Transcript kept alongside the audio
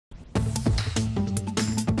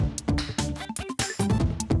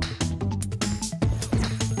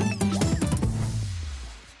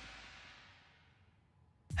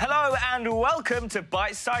and welcome to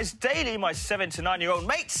Bitesize Daily, my 7 to 9-year-old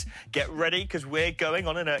mates. Get ready, because we're going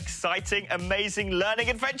on an exciting, amazing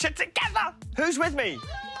learning adventure together. Who's with me?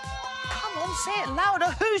 Come on, say it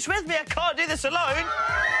louder. Who's with me? I can't do this alone.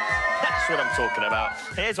 That's what I'm talking about.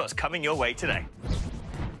 Here's what's coming your way today.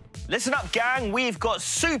 Listen up, gang. We've got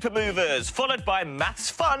super movers, followed by maths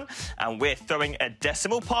fun, and we're throwing a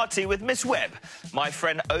decimal party with Miss Webb. My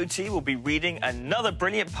friend Oti will be reading another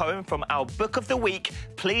brilliant poem from our book of the week,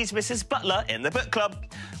 Please Mrs. Butler, in the book club.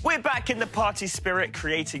 We're back in the party spirit,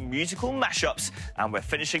 creating musical mashups, and we're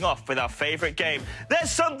finishing off with our favourite game, There's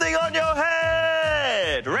Something on Your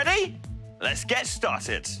Head. Ready? Let's get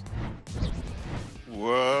started.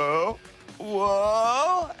 Whoa,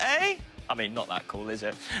 whoa, eh? I mean, not that cool, is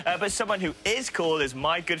it? But someone who is cool is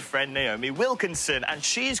my good friend Naomi Wilkinson, and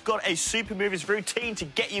she's got a Super Movers routine to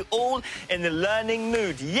get you all in the learning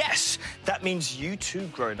mood. Yes, that means you too,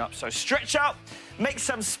 grown-up. So stretch out, make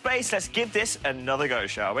some space. Let's give this another go,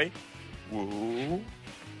 shall we? Whoa.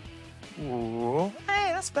 Whoa.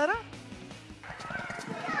 Hey, that's better.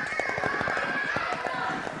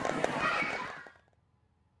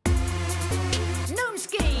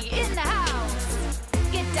 In the house.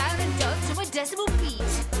 Get down and dance to a decimal beat.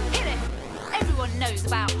 Hit it. Everyone knows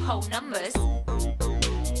about whole numbers.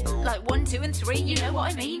 Like 1, 2 and 3, you know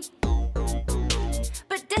what I mean.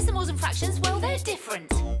 But decimals and fractions, well, they're different.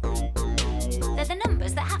 They're the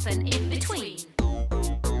numbers that happen in between.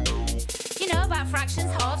 You know about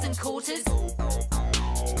fractions, halves and quarters,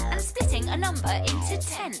 and splitting a number into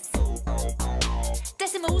tenths.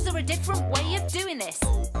 Decimals are a different way of doing this.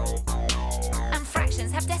 And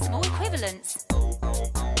fractions have decimal equivalents.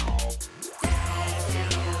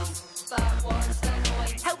 Decimals, but what's the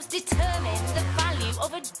point? Helps determine the value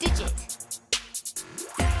of a digit.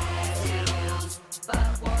 Decimals,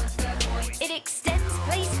 but what's the point? It extends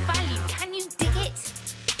place value. Can you dig it?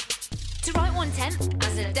 To write 1/10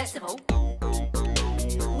 as a decimal,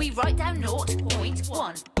 we write down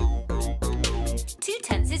 0.1.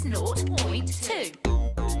 2/10 is 0.2.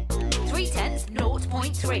 3/10,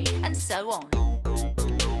 0.3, and so on.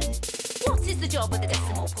 What is the job of the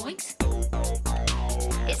decimal point?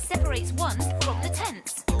 It separates ones from the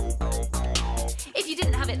tenths. If you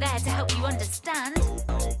didn't have it there to help you understand,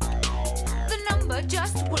 the number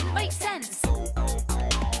just wouldn't make sense.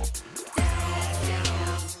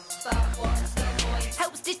 Decimals, but what's the point?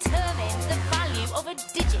 Helps determine the value of a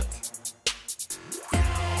digit.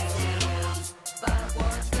 Decimals, but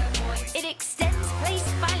what's the point? It extends place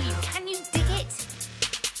value. Can you dig it?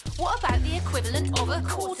 What about the equivalent of a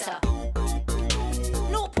quarter?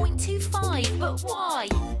 0.25, but why?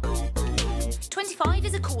 25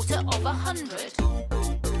 is a quarter of 100.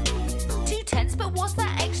 2/10, but what's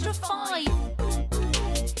that extra 5?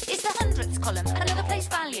 It's the hundredths column, another place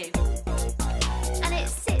value. And it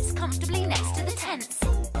sits comfortably next to the tenths.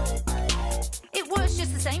 It works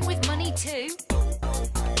just the same with money too.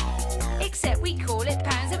 Except we call it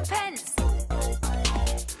pounds and pence.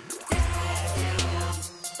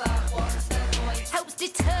 Decimals, but what's the point? Helps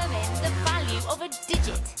determine the value of a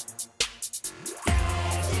digit.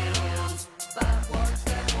 Decimals, but what's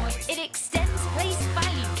the point? It extends place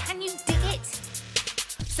value. Can you dig it?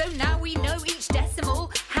 So now we know each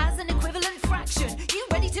decimal has an equivalent fraction. You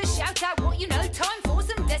ready to shout out what you know? Time for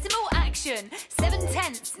some decimal action.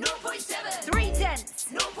 7/10, 0.7. 3/10,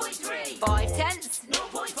 0.3. 5/10,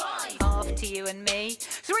 0.5. Half to you and me.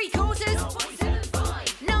 3/4, 0.75.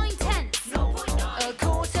 9/10, 0.9. A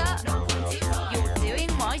quarter, 0.25. You're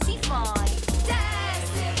doing mighty fine.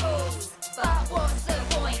 Decimals, but what's the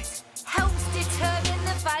point? Helps determine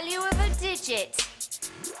the value of a digit.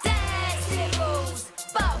 Decimals,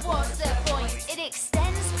 but what's the point? It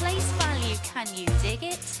extends place value. Can you dig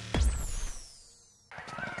it?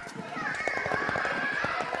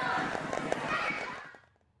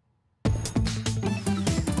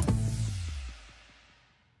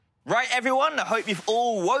 Right, everyone, I hope you've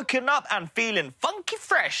all woken up and feeling funky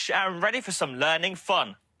fresh and ready for some learning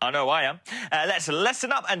fun. I know I am. Let's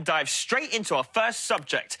lesson up and dive straight into our first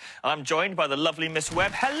subject. I'm joined by the lovely Miss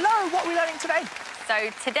Webb. Hello, what are we learning today?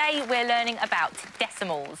 So today we're learning about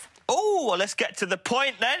decimals. Oh, well, let's get to the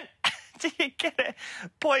point then. Do you get it?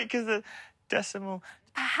 Point, because the decimal...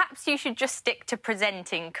 Perhaps you should just stick to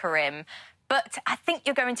presenting, Karim. But I think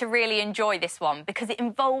you're going to really enjoy this one because it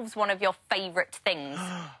involves one of your favourite things.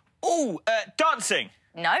 Oh, dancing.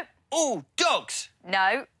 No. Oh, dogs.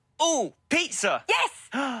 No. Oh, pizza.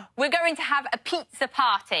 Yes! We're going to have a pizza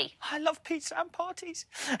party. I love pizza and parties.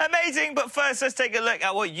 Amazing, but first let's take a look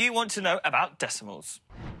at what you want to know about decimals.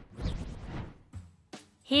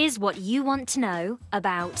 Here's what you want to know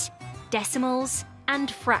about decimals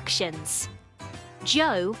and fractions.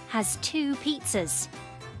 Joe has 2 pizzas.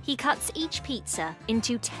 He cuts each pizza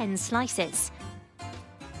into 10 slices.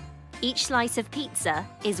 Each slice of pizza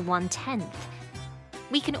is 1/10.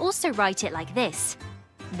 We can also write it like this.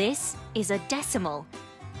 This is a decimal.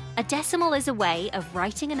 A decimal is a way of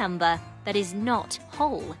writing a number that is not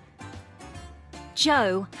whole.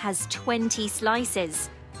 Joe has 20 slices,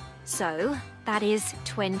 so that is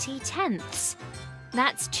 20/10.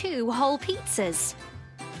 That's 2 whole pizzas.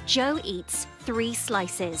 Joe eats 3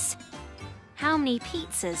 slices. How many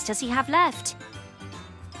pizzas does he have left?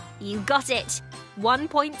 You got it!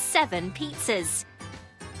 1.7 pizzas.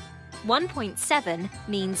 1.7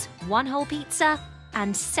 means 1 whole pizza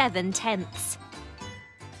and 7/10.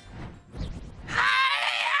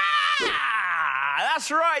 That's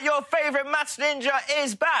right, your favourite maths ninja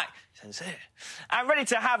is back. And ready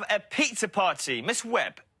to have a pizza party. Miss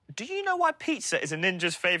Webb, do you know why pizza is a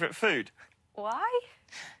ninja's favourite food? Why?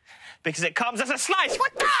 Because it comes as a slice.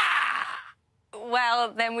 What?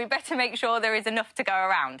 Well, then we better make sure there is enough to go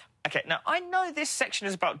around. OK, now, I know this section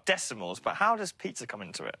is about decimals, but how does pizza come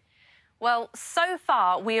into it? Well, so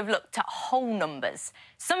far we have looked at whole numbers.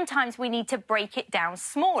 Sometimes we need to break it down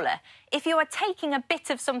smaller if you are taking a bit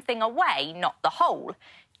of something away, not the whole.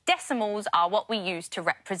 Decimals are what we use to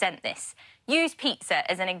represent this. Use pizza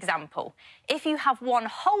as an example. If you have 1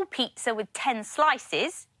 whole pizza with 10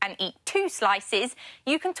 slices and eat 2 slices,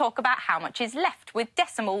 you can talk about how much is left with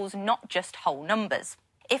decimals, not just whole numbers.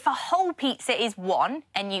 If a whole pizza is 1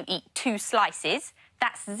 and you eat 2 slices,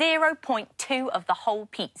 that's 0.2 of the whole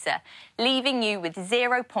pizza, leaving you with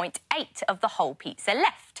 0.8 of the whole pizza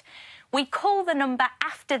left. We call the number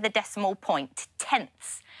after the decimal point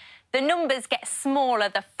tenths. The numbers get smaller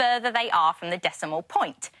the further they are from the decimal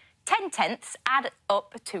point. 10/10 add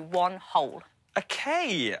up to 1 whole.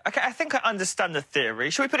 OK, I think I understand the theory.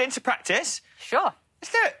 Shall we put it into practice? Sure.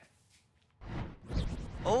 Let's do it.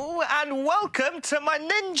 Oh, and welcome to my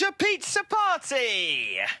ninja pizza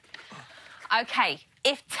party. OK,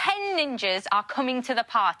 if 10 ninjas are coming to the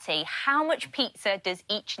party, how much pizza does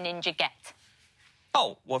each ninja get?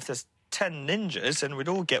 Oh, well, if there's 10 ninjas, then we'd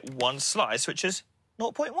all get 1 slice, which is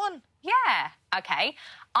 0.1. Yeah, OK.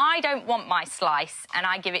 I don't want my slice, and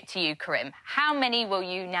I give it to you, Karim. How many will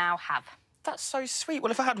you now have? That's so sweet.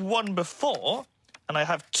 Well, if I had 1 before and I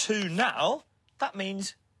have 2 now, that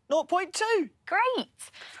means 0.2.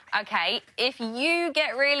 Great. OK, if you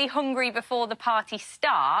get really hungry before the party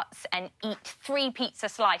starts and eat 3 pizza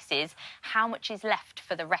slices, how much is left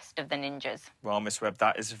for the rest of the ninjas? Well, Miss Webb,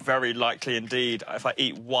 that is very likely indeed. If I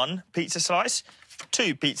eat 1 pizza slice,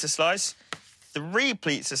 2 pizza slice, 3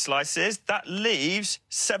 pizza slices, that leaves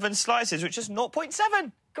 7 slices, which is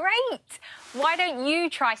 0.7. Great! Why don't you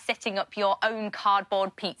try setting up your own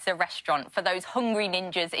cardboard pizza restaurant for those hungry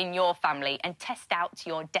ninjas in your family and test out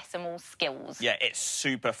your decimal skills? Yeah, it's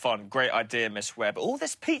super fun. Great idea, Miss Webb. All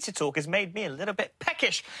this pizza talk has made me a little bit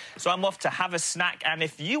peckish, so I'm off to have a snack. And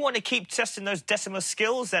if you want to keep testing those decimal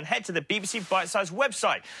skills, then head to the BBC Bitesize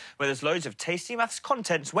website, where there's loads of tasty maths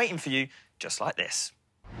content waiting for you, just like this.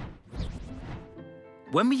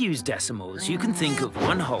 When we use decimals, you can think of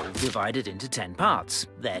 1 whole divided into 10 parts.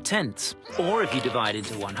 They're tenths. Or if you divide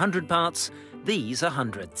into 100 parts, these are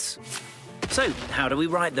hundredths. So, how do we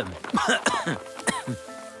write them?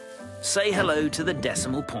 Say hello to the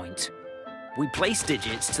decimal point. We place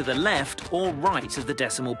digits to the left or right of the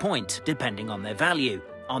decimal point, depending on their value.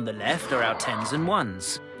 On the left are our 10s and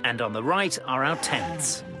 1s, and on the right are our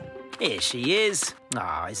tenths. Here she is.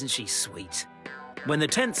 Ah, isn't she sweet? When the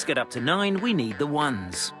tenths get up to 9, we need the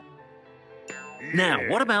 1s. Now,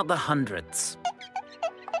 what about the hundredths?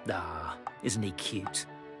 Ah, isn't he cute?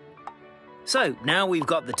 So, now we've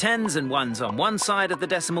got the 10s and 1s on one side of the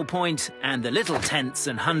decimal point and the little tenths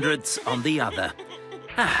and hundredths on the other.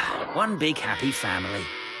 Ah, one big happy family.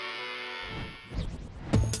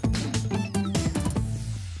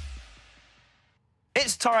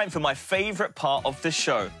 It's time for my favourite part of the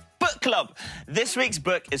show. Book Club. This week's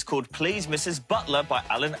book is called Please Mrs. Butler by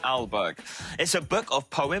Alan Alberg. It's a book of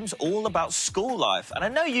poems all about school life, and I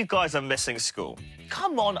know you guys are missing school.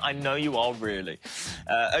 Come on, I know you are really.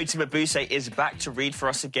 Oti Mabuse is back to read for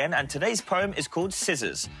us again, and today's poem is called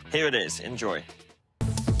Scissors. Here it is. Enjoy.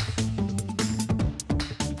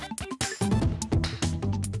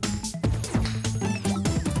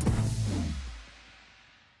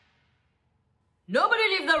 Nobody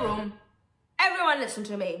leave the room. Everyone listen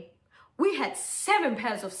to me. We had 7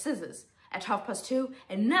 pairs of scissors at 2:30,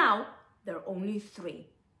 and now there are only 3.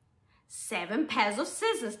 7 pairs of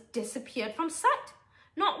scissors disappeared from sight.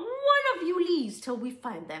 Not one of you leaves till we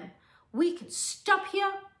find them. We can stop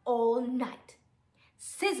here all night.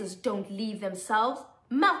 Scissors don't leave themselves,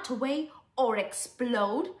 melt away, or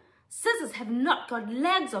explode. Scissors have not got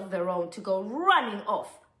legs of their own to go running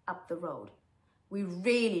off up the road. We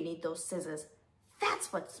really need those scissors.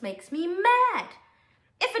 That's what makes me mad.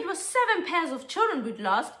 If it was 7 pairs of children we'd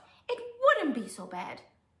lost, it wouldn't be so bad.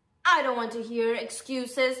 I don't want to hear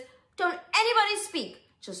excuses. Don't anybody speak.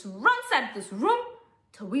 Just run out this room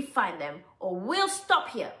till we find them, or we'll stop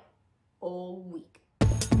here all week.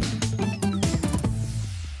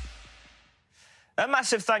 A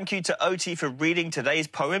massive thank you to OT for reading today's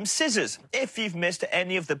poem, Scissors. If you've missed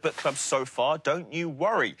any of the book clubs so far, don't you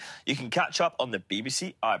worry. You can catch up on the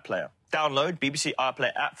BBC iPlayer. Download BBC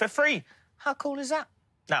iPlayer app for free. How cool is that?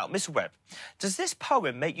 Now, Miss Webb, does this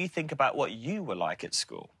poem make you think about what you were like at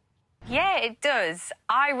school? Yeah, it does.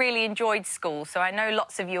 I really enjoyed school, so I know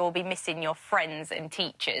lots of you will be missing your friends and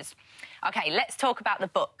teachers. OK, let's talk about the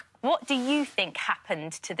book. What do you think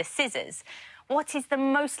happened to the scissors? What is the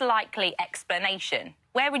most likely explanation?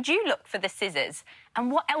 Where would you look for the scissors? And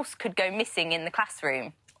what else could go missing in the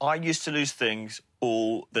classroom? I used to lose things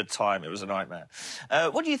all the time. It was a nightmare.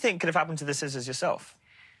 What do you think could have happened to the scissors yourself?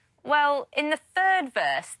 Well, in the third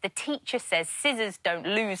verse, the teacher says scissors don't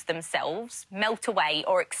lose themselves, melt away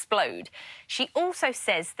or explode. She also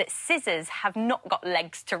says that scissors have not got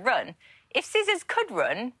legs to run. If scissors could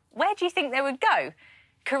run, where do you think they would go?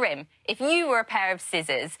 Karim, if you were a pair of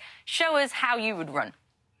scissors, show us how you would run.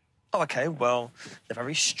 Oh, OK, well, they're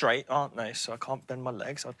very straight, aren't they? So I can't bend my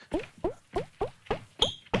legs.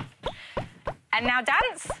 And now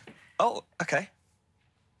dance. Oh, OK.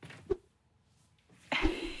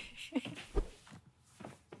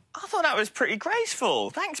 I thought that was pretty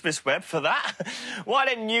graceful. Thanks, Miss Webb, for that. Why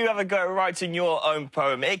didn't you have a go at writing your own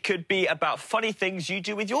poem? It could be about funny things you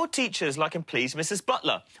do with your teachers, like in Please, Mrs.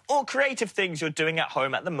 Butler, or creative things you're doing at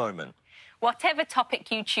home at the moment. Whatever topic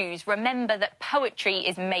you choose, remember that poetry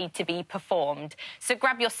is made to be performed. So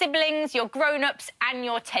grab your siblings, your grown-ups and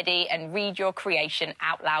your teddy and read your creation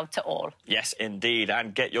out loud to all. Yes, indeed.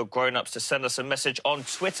 And get your grown-ups to send us a message on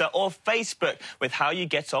Twitter or Facebook with how you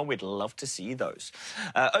get on. We'd love to see those.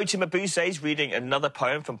 Oti Mabuse is reading another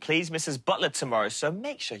poem from Please Mrs. Butler tomorrow, so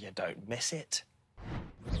make sure you don't miss it.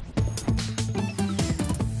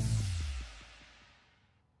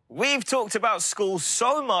 We've talked about school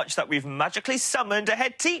so much that we've magically summoned a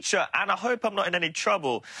head teacher, and I hope I'm not in any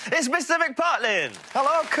trouble. It's Mr. McPartlin.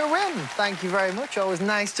 Hello, Corinne. Thank you very much. Always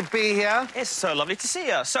nice to be here. It's so lovely to see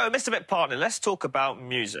you. So, Mr. McPartlin, let's talk about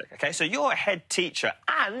music, OK? So you're a head teacher,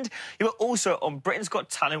 and you were also on Britain's Got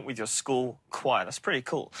Talent with your school choir. That's pretty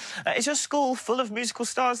cool. Is your school full of musical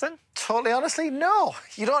stars, then? Totally honestly, no.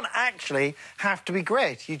 You don't actually have to be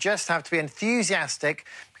great. You just have to be enthusiastic,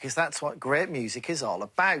 because that's what great music is all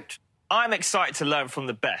about. I'm excited to learn from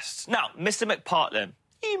the best. Now, Mr. McPartlin,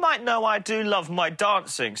 you might know I do love my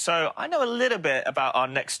dancing, so I know a little bit about our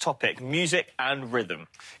next topic, music and rhythm.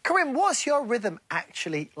 Corinne, what's your rhythm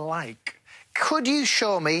actually like? Could you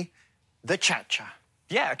show me the cha-cha?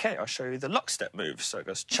 Yeah, OK, I'll show you the lockstep move. So it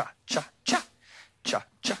goes cha-cha-cha,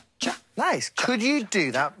 cha-cha-cha. Nice. Could you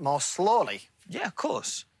do that more slowly? Yeah, of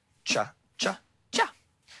course. Cha-cha-cha,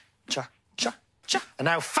 cha-cha-cha. And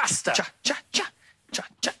now faster. Cha-cha-cha,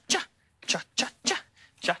 cha-cha-cha, cha-cha-cha,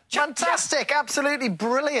 cha-cha. Fantastic. Absolutely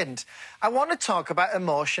brilliant. I want to talk about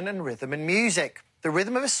emotion and rhythm in music. The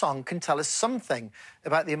rhythm of a song can tell us something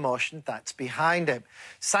about the emotion that's behind it.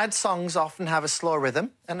 Sad songs often have a slow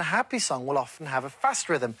rhythm, and a happy song will often have a fast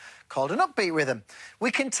rhythm, called an upbeat rhythm.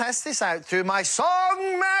 We can test this out through my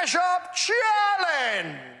Song Mashup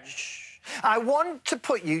Challenge. I want to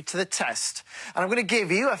put you to the test, and I'm going to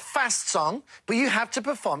give you a fast song, but you have to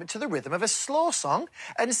perform it to the rhythm of a slow song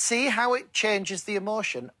and see how it changes the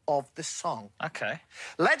emotion of the song. OK.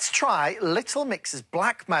 Let's try Little Mix's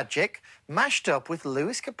Black Magic mashed up with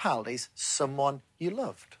Lewis Capaldi's Someone You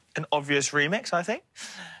Loved. An obvious remix, I think.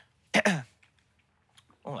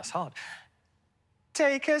 Oh, that's hard.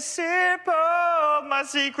 Take a sip of my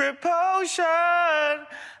secret potion.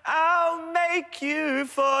 I'll make you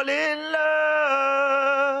fall in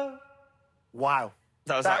love. Wow.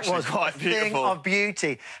 That was actually quite beautiful. Thing of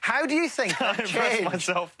beauty. How do you think that I impressed changed?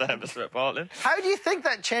 myself there, Mr. McPartlin. How do you think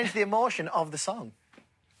that changed the emotion of the song?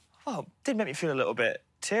 Oh, it did make me feel a little bit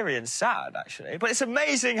teary and sad, actually. But it's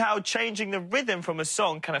amazing how changing the rhythm from a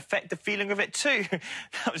song can affect the feeling of it too.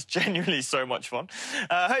 That was genuinely so much fun.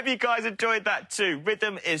 I hope you guys enjoyed that too.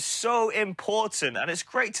 Rhythm is so important, and it's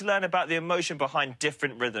great to learn about the emotion behind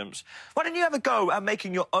different rhythms. Why don't you have a go at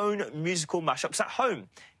making your own musical mashups at home?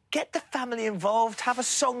 Get the family involved, have a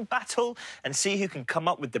song battle, and see who can come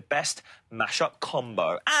up with the best mashup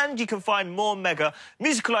combo. And you can find more mega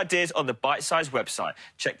musical ideas on the Bitesize website.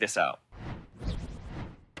 Check this out.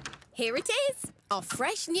 Here it is, our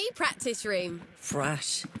fresh new practice room.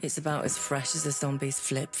 Fresh. It's about as fresh as a zombie's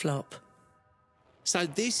flip-flop. So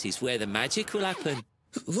this is where the magic will happen.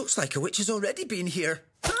 Looks like a witch has already been here.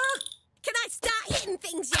 Can I start hitting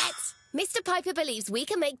things yet? Mr. Piper believes we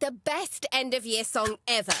can make the best end-of-year song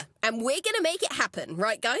ever, and we're going to make it happen,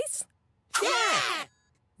 right, guys? Yeah!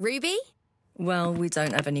 Ruby? Well, we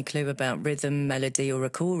don't have any clue about rhythm, melody or a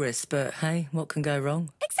chorus, but hey, what can go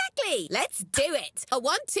wrong? Exactly! Let's do it! A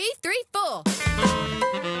 1, 2, 3, 4. Wow,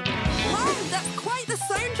 that's quite the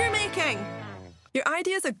sound you're making! Your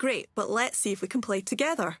ideas are great, but let's see if we can play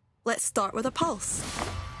together. Let's start with a pulse.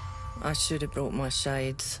 I should have brought my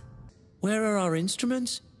shades. Where are our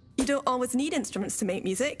instruments? You don't always need instruments to make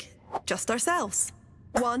music, just ourselves.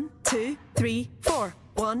 1, 2, 3, 4.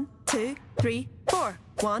 1, 2, 3, 4.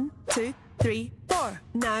 1, 2, 3, 4.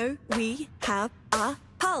 Now we have a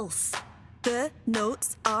pulse. The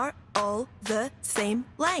notes are all the same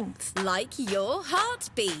length. Like your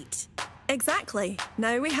heartbeat. Exactly.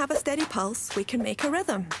 Now we have a steady pulse, we can make a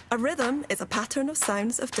rhythm. A rhythm is a pattern of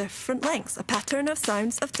sounds of different lengths. A pattern of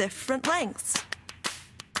sounds of different lengths.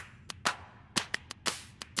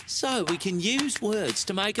 So we can use words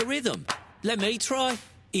to make a rhythm. Let me try.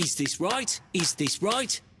 Is this right? Is this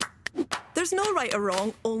right? There's no right or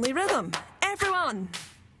wrong, only rhythm. Everyone!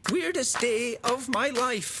 Weirdest day of my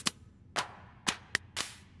life.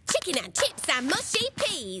 Chicken and chips and mushy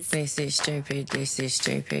peas. This is stupid, this is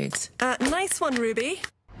stupid. Nice one, Ruby.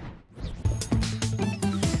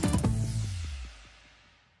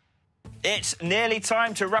 It's nearly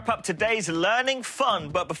time to wrap up today's learning fun.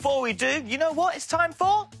 But before we do, you know what it's time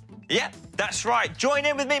for? Yep, that's right. Join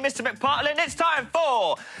in with me, Mr. McPartlin. It's time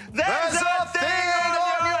for... There's a thing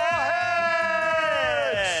on your head!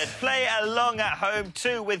 Play along at home,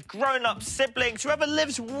 too, with grown-up siblings. Whoever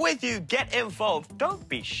lives with you, get involved. Don't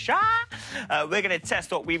be shy. We're going to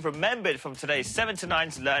test what we've remembered from today's 7 to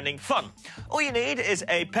 9's learning fun. All you need is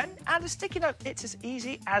a pen and a sticky note. It's as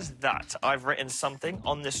easy as that. I've written something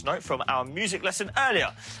on this note from our music lesson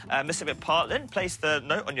earlier. Mr. McPartlin, place the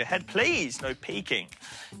note on your head, please. No peeking.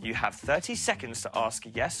 You have 30 seconds to ask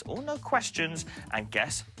yes or no questions and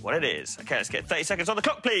guess what it is. OK, let's get 30 seconds on the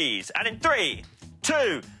clock, please. And in 3,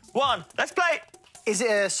 2, 1, let's play. Is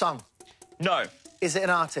it a song? No. Is it an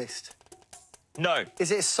artist? No.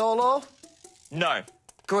 Is it a solo? No.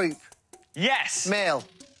 Group? Yes. Male?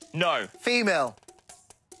 No. Female?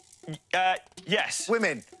 Yes.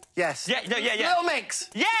 Women? Yes. Yeah, no, yeah. Little Mix?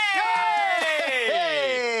 Yay!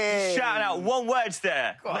 Yay! Shouting out one words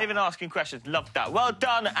there. Not even asking questions. Love that. Well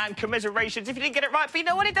done and commiserations if you didn't get it right. But you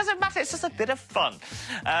know what? It doesn't matter. It's just a bit of fun.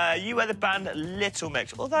 You were the band Little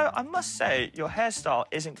Mix. Although I must say, your hairstyle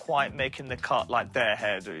isn't quite making the cut like their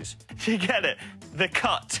hairdos. You get it? The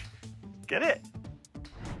cut. Get it?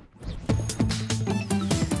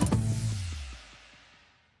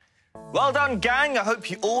 Well done, gang. I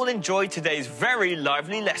hope you all enjoyed today's very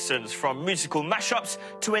lively lessons, from musical mashups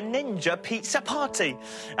to a ninja pizza party.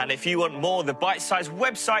 And if you want more, the Bitesize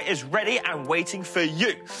website is ready and waiting for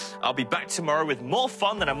you. I'll be back tomorrow with more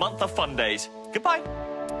fun than a month of fun days. Goodbye.